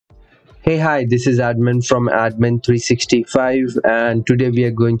Hey, hi, this is Admin from Admin 365, and today we are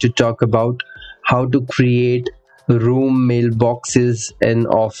going to talk about how to create room mailboxes in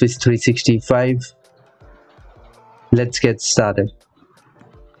Office 365. Let's get started.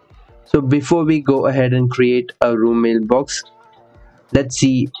 So, before we go ahead and create a room mailbox, let's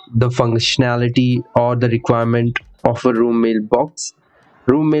see the functionality or the requirement of a room mailbox.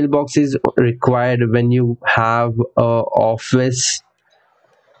 Room mailbox is required when you have a office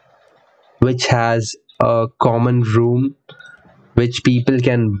which has a common room which people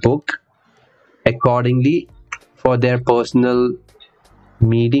can book accordingly for their personal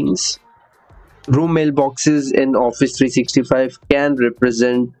meetings. Room mailboxes in Office 365 can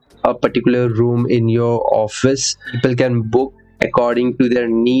represent a particular room in your office. People can book according to their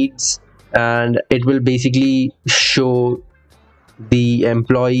needs, and it will basically show the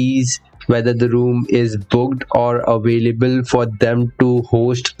employees whether the room is booked or available for them to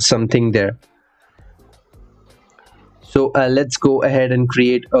host something there. So let's go ahead and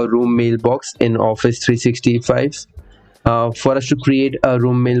create a room mailbox in Office 365. For us to create a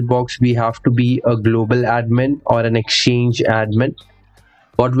room mailbox, we have to be a global admin or an exchange admin.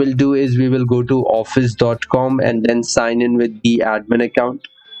 What we'll do is we will go to office.com and then sign in with the admin account.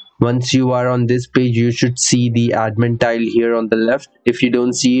 Once you are on this page, you should see the admin tile here on the left. If you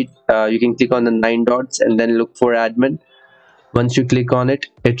don't see it, you can click on the 9 dots and then look for admin. Once you click on it,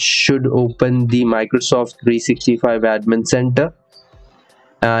 it should open the Microsoft 365 Admin Center,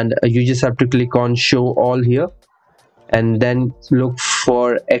 and you just have to click on Show All here and then look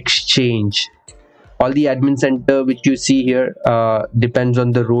for Exchange. All the Admin Center which you see here depends on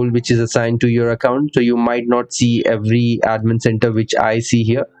the role which is assigned to your account, so you might not see every Admin Center which I see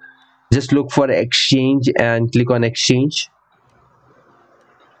here. Just look for Exchange and click on Exchange.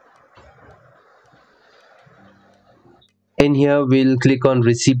 In here we'll click on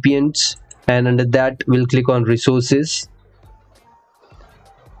Recipients, and under that we'll click on Resources,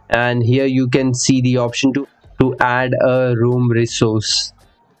 and here you can see the option to add a room resource.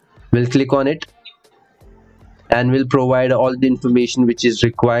 We'll click on it and we'll provide all the information which is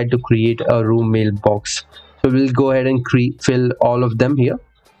required to create a room mailbox. So we'll go ahead and fill all of them here,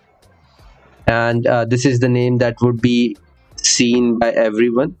 and this is the name that would be seen by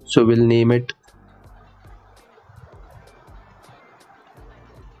everyone, so we'll name it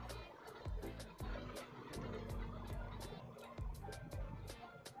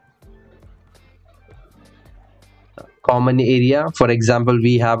common area. For example,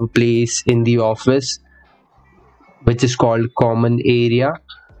 we have a place in the office which is called common area,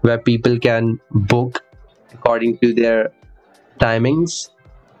 where people can book according to their timings,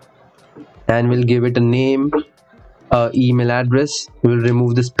 and we'll give it a name, email address. We'll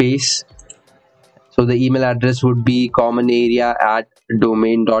remove the space, so the email address would be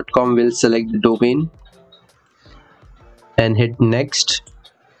commonarea@domain.com. We'll select the domain and hit next.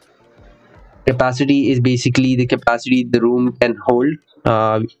 Capacity is basically the capacity the room can hold.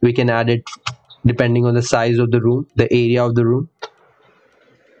 We can add it depending on the size of the room, the area of the room.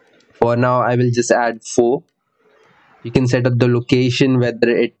 For now, I will just add 4. You can set up the location, whether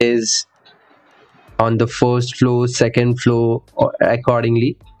it is on the first floor, second floor, or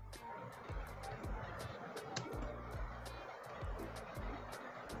accordingly.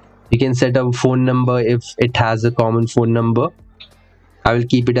 You can set up a phone number if it has a common phone number. I will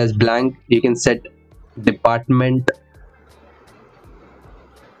keep it as blank. You can set department.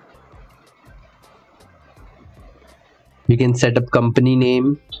 You can set up company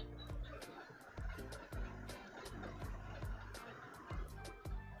name.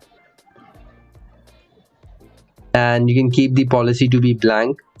 And you can keep the policy to be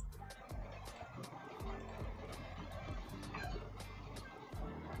blank.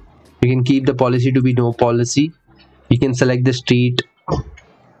 You can keep the policy to be no policy. You can select the street.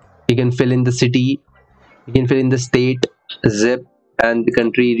 You can fill in the city. You can fill in the state, zip, and the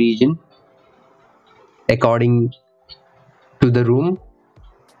country region according to the room.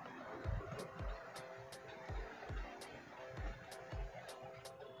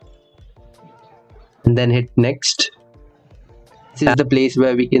 And then hit next. This is the place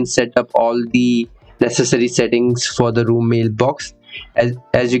where we can set up all the necessary settings for the room mailbox.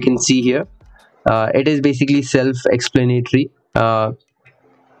 As you can see here, it is basically self-explanatory. The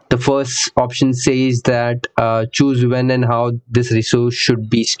first option says that choose when and how this resource should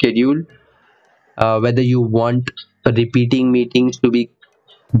be scheduled, whether you want repeating meetings to be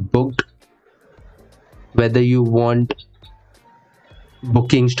booked, whether you want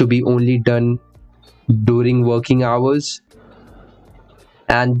bookings to be only done during working hours,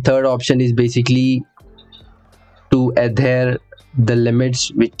 and third option is basically to adhere the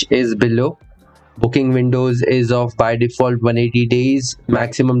limits which is below. Booking windows is of by default 180 days.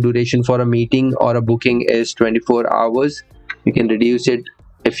 Maximum duration for a meeting or a booking is 24 hours. You can reduce it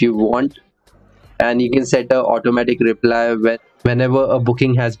if you want, and you can set a automatic reply whenever a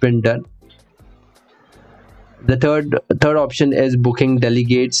booking has been done. The third option is booking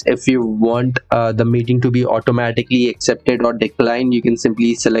delegates. If you want the meeting to be automatically accepted or declined, you can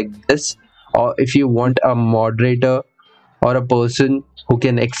simply select this. Or if you want a moderator or a person who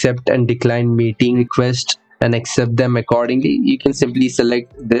can accept and decline meeting requests and accept them accordingly, you can simply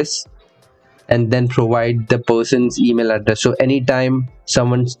select this and then provide the person's email address. So anytime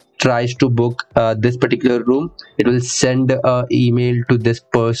someone tries to book this particular room, it will send an email to this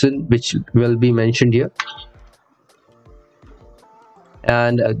person, which will be mentioned here,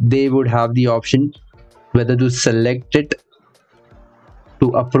 and they would have the option whether to select it, to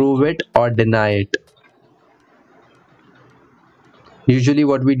approve it, or deny it. Usually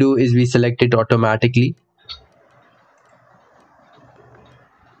what we do is we select it automatically.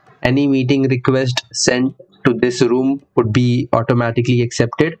 Any meeting request sent to this room would be automatically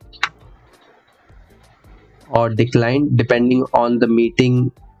accepted or declined depending on the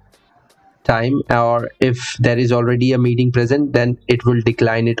meeting time, or if there is already a meeting present, then it will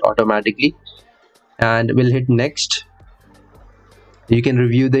decline it automatically. And we'll hit next. You can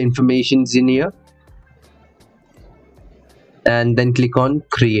review the informations in here and then click on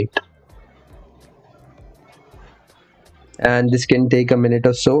create, and this can take a minute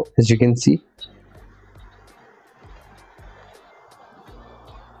or so, as you can see.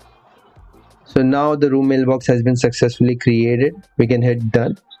 So now the room mailbox has been successfully created. We can hit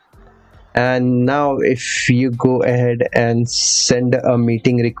done, and now if you go ahead and send a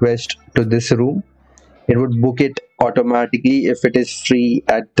meeting request to this room, it would book it automatically if it is free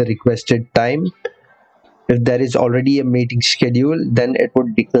at the requested time. If there is already a meeting schedule, then it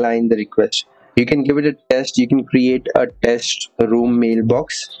would decline the request. You can give it a test. You can create a test room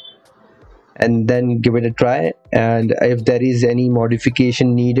mailbox and then give it a try, and if there is any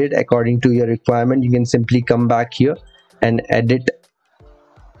modification needed according to your requirement, you can simply come back here and edit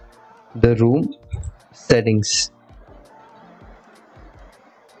the room settings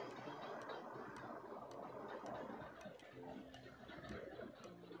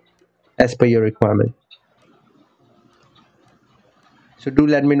as per your requirement. So do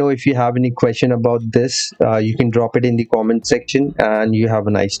let me know if you have any question about this. You can drop it in the comment section, and you have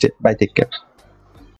a nice day. Bye, take care.